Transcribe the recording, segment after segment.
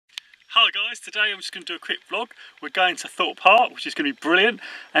Hi guys, today I'm just going to do a quick vlog. We're going to Thorpe Park, which is going to be brilliant,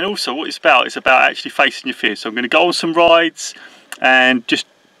 and also what it's about actually facing your fears. So I'm going to go on some rides and just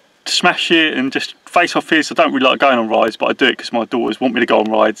smash it and just face my fears. I don't really like going on rides, but I do it because my daughters want me to go on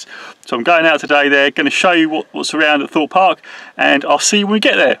rides. So I'm going out today there, going to show you what's around at Thorpe Park, and I'll see you when we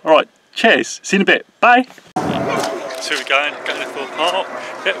get there. Alright, cheers, see you in a bit, bye! So we're going to Thorpe Park.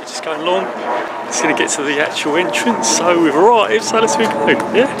 Yeah, we're just going along. Just going to get to the actual entrance, so we've arrived, so let's go.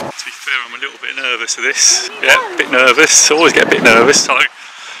 Yeah. To be fair, I'm a little bit nervous of this. Yeah, a bit nervous. I always get a bit nervous, so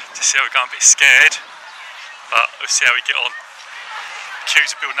just see how we're going, a bit scared. But we'll see how we get on.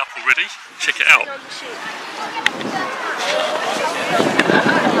 Queues are building up already. Check it out.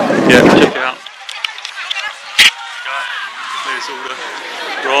 Yeah, check it out. There's all the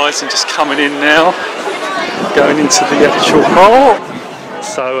rides and just coming in now. Going into the actual park.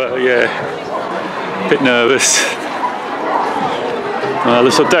 So yeah, a bit nervous.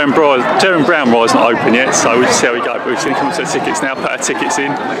 Looks like Darren Brown ride's not open yet, so we'll just see how we go. But we're just going to come to the tickets now, put our tickets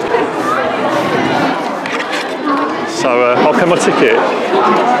in. So I'll pay my ticket.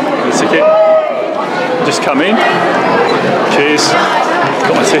 The ticket. Just come in. Cheers.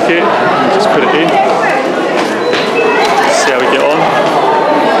 Got my ticket. Just put it in. See how we get on.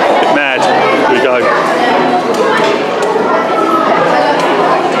 A bit mad. Here we go.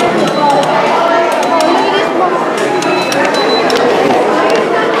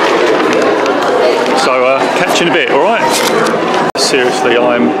 Catch you in a bit, alright? Seriously,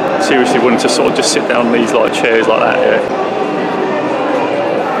 I'm seriously wanting to sort of just sit down on these like chairs like that, yeah.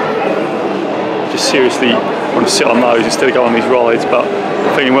 Just seriously want to sit on those instead of go on these rides, but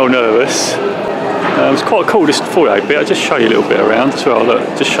I'm feeling well nervous. It's quite cool, this foyer bit. I'll just show you a little bit around as well, look,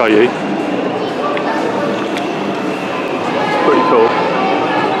 just show you. It's pretty cool.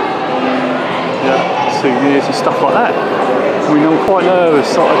 Yeah, souvenirs and stuff like that. I mean, I'm quite nervous,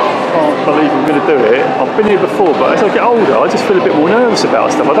 so I can't believe I'm going to do it. I've been here before, but as I get older, I just feel a bit more nervous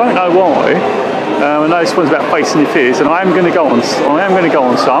about stuff. I don't know why. I know this one's about facing your fears, and I am going to go on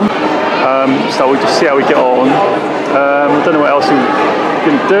some. So we'll just see how we get on. I don't know what else we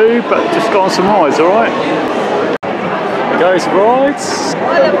can do, but just go on some rides, alright? There goes the rides.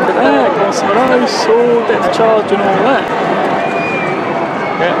 Look at that, go on some of those, all depth charge and all that.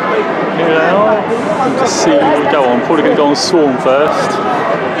 Yeah, here they are. Just see what we go on. Probably going to go on Swarm first.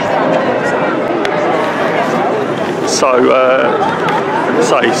 So,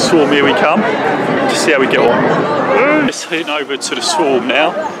 say Swarm, here we come. Just see how we get on. Just heading over to the Swarm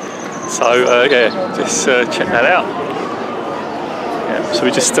now. So, yeah, just check that out. Yeah, so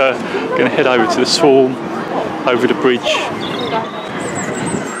we're just going to head over to the Swarm, over the bridge.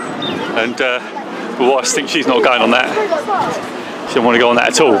 And my wife thinks she's not going on that. She don't want to go on that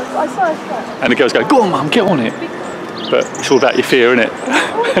at all. And the girls go, go on mum, get on it. But it's all about your fear, isn't it?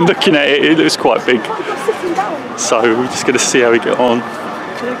 And looking at it, it looks quite big. So we're just going to see how we get on.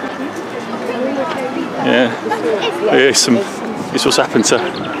 Yeah. It's what's happened to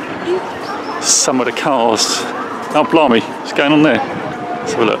some of the cars. Oh blimey, what's going on there?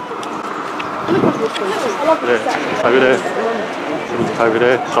 Let's have a look. Over there. Over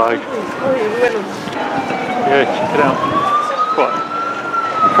there. So, yeah, check it out. Right,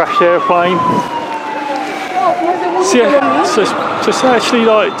 crash airplane. So yeah, so it's actually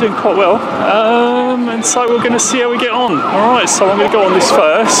like doing quite well. And so we're going to see how we get on. Alright, so I'm going to go on this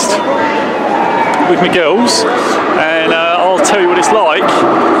first with my girls, and I'll tell you what it's like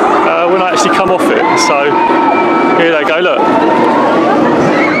when I actually come off it. So here they go, look.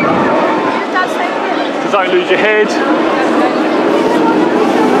 So don't lose your head.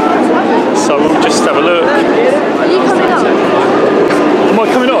 So we'll just have a look. Are you coming up? Am I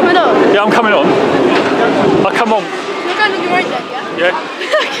coming on? Yeah, I'm coming on. I come on. You're going on your own then, yeah? Yeah.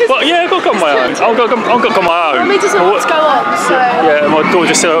 Well, yeah, I've got to go on my own. I've got to go on my own. Well, me doesn't want to go on, so... Yeah, my daughter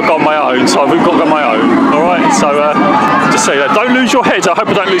just said I've got to go on my own, so we've got to go on my own. Alright, so just say that. Don't lose your heads. I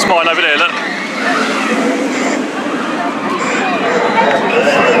hope I don't lose mine over there, look.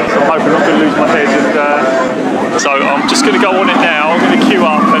 So I'm hoping I'm not going to lose my head, and so I'm just going to go on it now. I'm going to queue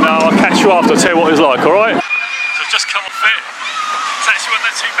up, and I'll catch you after. I'll tell you what it's like, alright? So I've just come off it. It's actually wasn't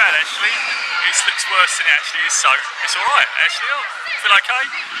that too bad, actually. It looks worse than it actually is, so it's alright, actually. I feel okay.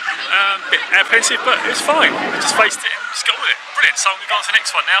 Bit apprehensive, but it's fine. I just faced it and just got with it. Brilliant. So I'm going to go on to the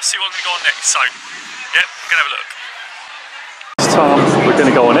next one now, see what I'm going to go on next. So, yeah, we're going to have a look. This time, we're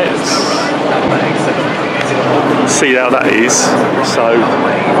going to go on it. See how that is. So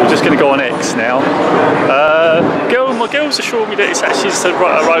we're just going to go on X now. My girls assured me that it's actually just a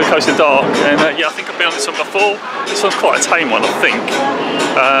roller coaster dark, and yeah, I think I've been on this one before. This one's quite a tame one, I think.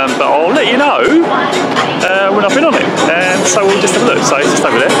 But I'll let you know when I've been on it. And so we'll just have a look. So it's just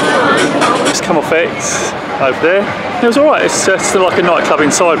over there. effects over there. It was alright, it's still like a nightclub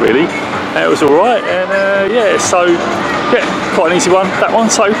inside really. And it was alright, and yeah, so yeah, quite an easy one, that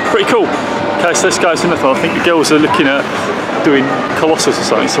one, so pretty cool. Okay, so let's go to another one. I think the girls are looking at doing Colossus or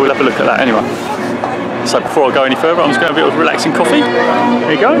something, so we'll have a look at that anyway. So before I go any further, I'm just going to have a bit of relaxing coffee.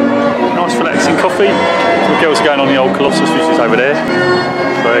 There you go, nice relaxing coffee. So the girls are going on the old Colossus, which is over there.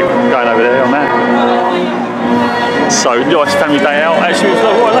 So they're going over there on that. So nice family day out. Actually, it was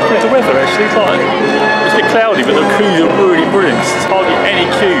right lucky with the weather. Actually, it's like it's a bit cloudy, but the queues are really brilliant. There's hardly any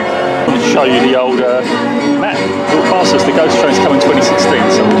queue. I'm going to show you the old map. Walk past us, the Ghost Train's coming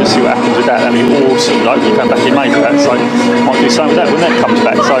 2016, so we'll just see what happens with that. That'd be awesome. Like we come back in May for that, so might do something with that when that comes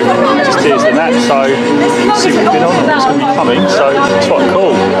back. So just here's the map. So see what's been on. It's going to be coming. So it's quite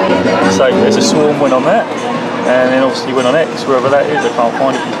cool. So there's a swarm went on that. And then obviously went on X, wherever that is, I can't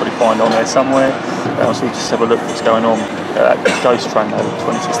find it, you can probably find it on there somewhere. And so we'll just have a look what's going on. That Ghost Train though,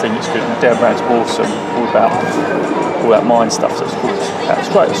 2016 looks good, and down round's awesome, all about mine stuff, so it's cool.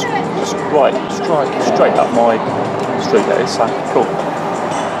 That's great, it's right, straight up my street that is, so cool.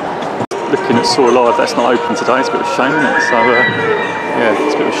 Looking at Saw Live, that's not open today, it's a bit of a shame, isn't it? So yeah,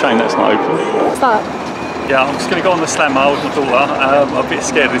 it's a bit of a shame that's not open. What's that? Yeah, I'm just going to go on the slam mile with my daughter. I'm a bit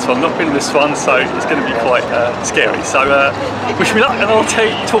scared of this one, not been in this one, so it's going to be quite scary. So wish me luck, and I'll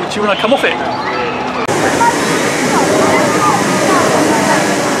talk to you when I come off it.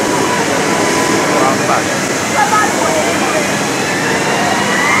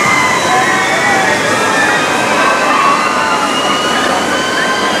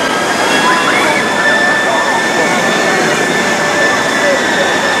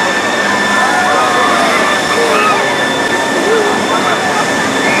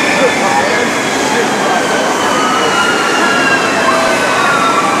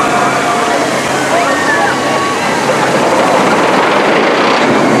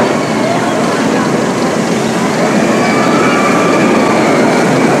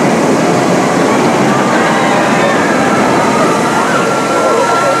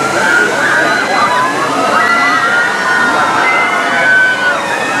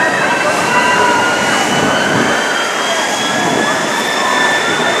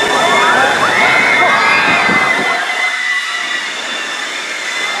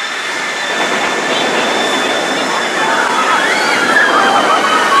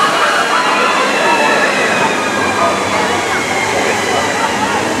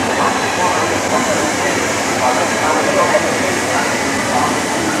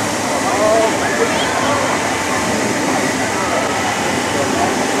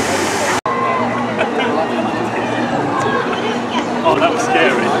 Oh, that was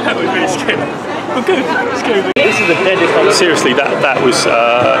scary. That was really scary. But good. Scary. This is the deadest one. Seriously, that was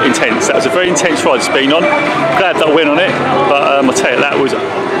intense. That was a very intense ride to been on. Glad that I went on it, but I tell you, that was,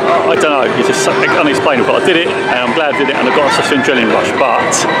 I don't know, it's just unexplainable. I did it, and I'm glad I did it, and I got such an adrenaline rush.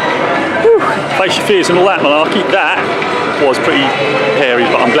 But whew, face your fears and all that malarkey. That was pretty hairy,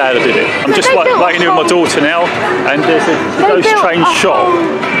 but I'm glad I did it. I'm just waiting here with my daughter now, and there's a Ghost Train shop.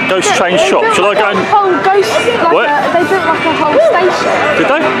 Ghost Train shop. Shall I go and... What? They built like a whole station. Did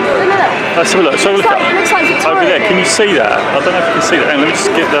they? Let's have a look. So look at looks like Victoria. over there. Can you see that? I don't know if you can see that. Hang on, let me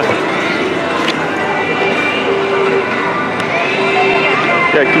just get the...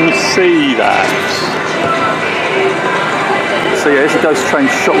 Yeah, can you see that? So yeah, there's a Ghost Train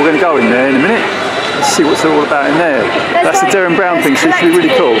shop. We're going to go in there in a minute. Let's see what's it all about in there. That's the Darren Brown thing, so it should be really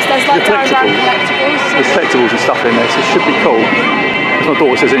cool. There's like collectibles. There's collectibles and stuff in there, so it should be cool. My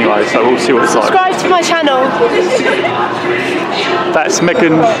daughter says anyway, so we'll see what it's like. Subscribe to my channel. That's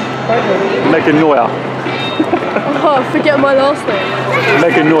Megan Noya. Oh, forget my last name.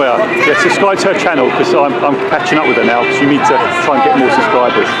 Megan Noya. Yeah, subscribe to her channel because I'm catching up with her now because you need to try and get more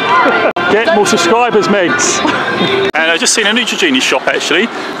subscribers. Get more subscribers, Megs. And I've just seen a Neutrogena shop actually.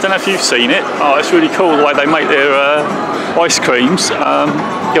 Don't know if you've seen it. Oh, it's really cool the way they make their ice creams.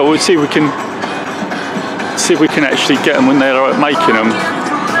 Yeah, we'll see if we can actually get them when they're making them.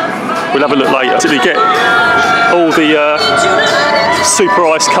 We'll have a look later. So they get all the super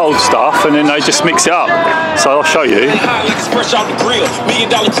ice cold stuff and then they just mix it up. So I'll show you. Not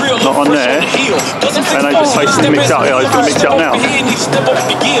on there. And they just basically mix it up. Yeah, he's going to mix it up now. Look,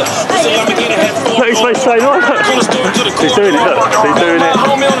 he's basically saying, oh, look. He's doing it, look. He's doing it.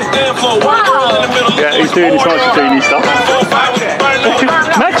 Yeah, he's doing his Neutrogena stuff.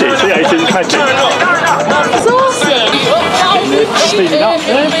 Magic, yeah, he's doing magic. It's awesome. Speeding up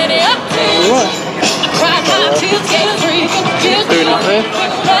there. Alright. Doing it there.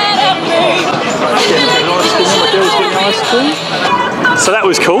 So that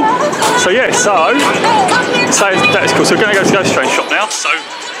was cool. So yeah, so that's cool. So we're going to go to the Ghost Train shop now. So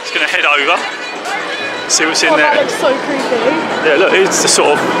Just going to head over, see what's in there. That looks so creepy. Yeah, look, it's the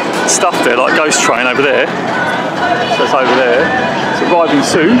sort of stuff there, like ghost train over there. So it's over there. It's arriving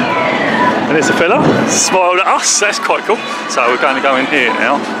soon. And there's a fella, smiled at us, that's quite cool. So we're going to go in here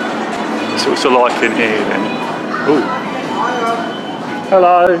now. See what's like in here then. Ooh.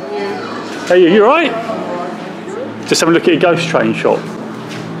 Hello. Hey, you alright? Just have a look at your ghost train shop.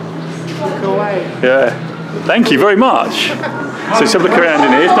 Go away. Yeah. Thank you very much. So let's have a look around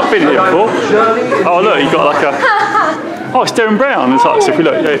in here. It's not been here before. Oh look, you've got like a... Oh, it's Darren Brown. It's like, so if we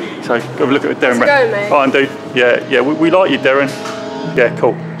look, yeah, so have a look at Darren Brown. Go, mate. Oh, and dude, yeah, we like you, Darren. Yeah,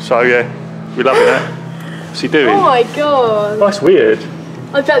 cool. So yeah, we love that. What's he doing? Oh my god. Oh, that's weird.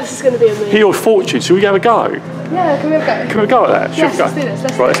 I bet this is going to be amazing. He or fortune, should we have a go? Yeah, can we have a go? Can we go at that? Yes, Should we go? let's do this.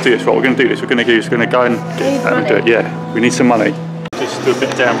 Let's do this. Right, we're going to do this. We're going to go and get and do it. Yeah, we need some money. Just do a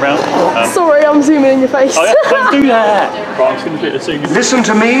bit down round. Sorry, I'm zooming in your face. Oh, yeah, don't do that. Right, I'm just going to do it. Zoom. Listen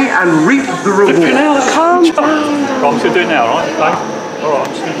to me and reap the reward. Now, Calm down. Right, I'm just going to do it now, right? Okay. All right,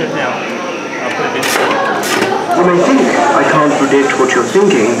 I'm just going to do it now. I'll put it in. You may think I can't predict what you're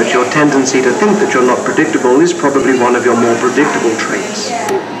thinking, but your tendency to think that you're not predictable is probably one of your more predictable traits.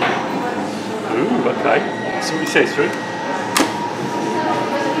 Ooh, okay. See what he says, Drew.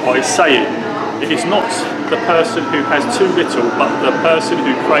 I say it is not the person who has too little, but the person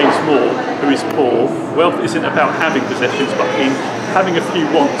who craves more, who is poor. Wealth isn't about having possessions, but in having a few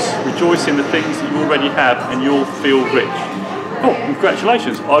wants. Rejoice in the things that you already have, and you'll feel rich. Oh,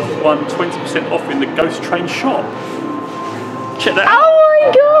 congratulations! I've won 20% off in the ghost train shop. Check that out. Oh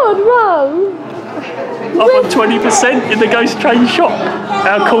my god, Mum! I've won 20% in the ghost train shop.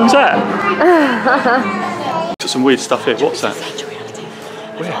 How cool's that? Got some weird stuff here. What's that?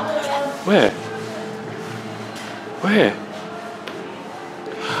 Where?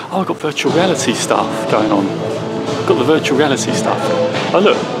 Oh, I've got virtual reality stuff going on. I've got the virtual reality stuff. Oh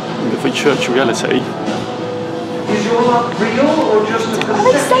look, the virtual reality. Is your luck real or just a Are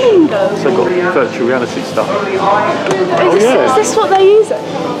they selling those? So I've got virtual reality stuff. Is this what they're using?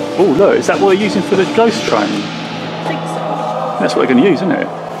 Oh look, is that what they're using for the ghost train? I think so. That's what they're going to use, isn't it?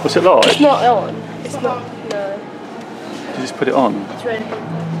 What's it like? It's not on. It's not, no. You just put it on. It's ready.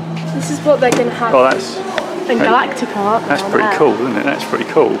 This is what they're going to have. Oh, that's... in Galactica. That's pretty cool, isn't it? That's pretty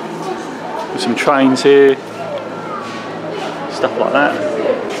cool. With some trains here. Stuff like that.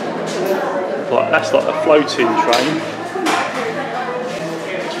 That's like a floating train.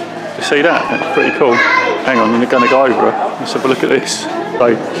 You see that? That's pretty cool. Hang on, I'm going to go over it. Let's have a look at this.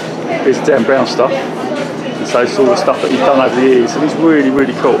 So, here's Dan Brown stuff. And so it's all the stuff that he's done over the years. And it's really,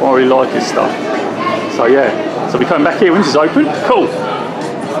 really cool. I really like his stuff. So yeah. So we're coming back here when this is open. Cool.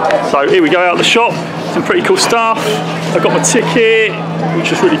 So here we go out the shop. Some pretty cool stuff. I've got my ticket,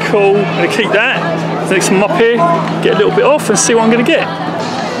 which is really cool. I'm going to keep that. Next time I'm up here, get a little bit off and see what I'm going to get.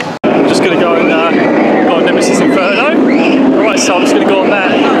 I'm just going to go and go on Nemesis Inferno. Alright, so I'm just going to go on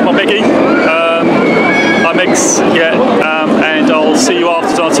that. My Meggie. My Megs, yeah. And I'll see you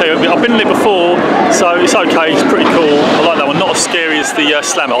after. I'll tell you. I've been in it before, so it's okay. It's pretty cool. I like that one. Not as scary as the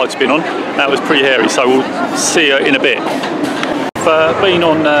Slammer I've been on. That was pretty hairy. So we'll see you in a bit. I've been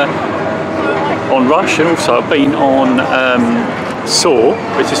on Rush, and also I've been on Saw,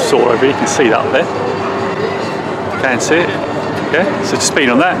 which is Saw over here. You can see that up there. You can see it. Yeah, so just been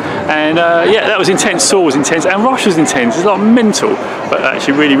on that, and yeah, that was intense. Saw was intense, and Rush was intense. It's like mental, but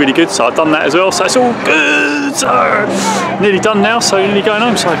actually really, really good. So I've done that as well. So it's all good. So nearly done now. So nearly going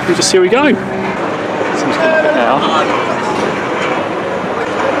home. So we'll just see how we go. So I'm just going to now.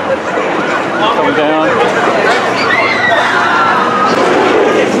 Coming down.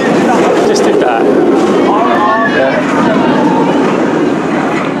 Just did that.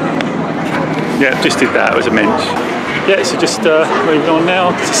 Yeah, just did that. It was a mensch. Yeah, so just moving on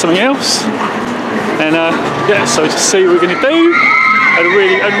now to something else. And yeah, so just see what we're going to do. Had a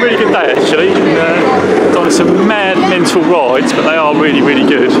really good day actually. Done some mad mental rides, but they are really, really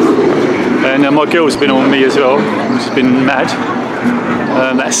good. And my girl's been on me as well, which has been mad.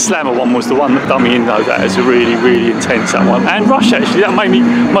 That Slammer one was the one that done me in though. That is a really, really intense, that one. And Rush actually, that made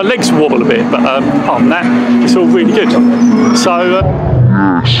my legs wobble a bit, but apart from that, it's all really good. So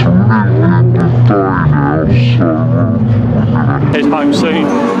head home soon,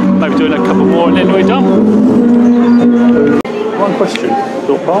 maybe doing a couple more and then we're done. One question,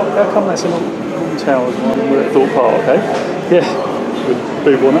 Thorpe Park, how come that's in Alton Towers one? We're at Thorpe Park, okay? Yeah, we'll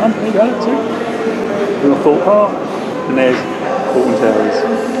move on that. There you go, that's it. We're at Thorpe Park, and there's Alton Towers.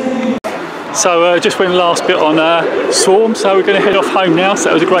 So just went last bit on Swarm, so we're going to head off home now. So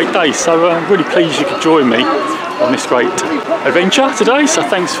that was a great day. So I'm really pleased you could join me on this great adventure today. So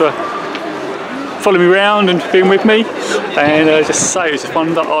thanks for following me around and being with me, and just say it's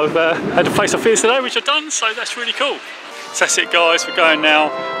fun that I've had to face my fears today, which I've done, so that's really cool. So that's it guys, we're going now,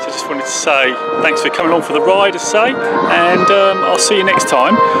 so just wanted to say thanks for coming along for the ride, as I say, and I'll see you next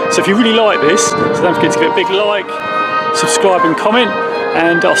time. So if you really like this, so don't forget to give it a big like, subscribe and comment,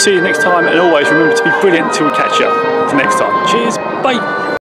 and I'll see you next time, and always remember to be brilliant until we catch you. Till next time, cheers, bye!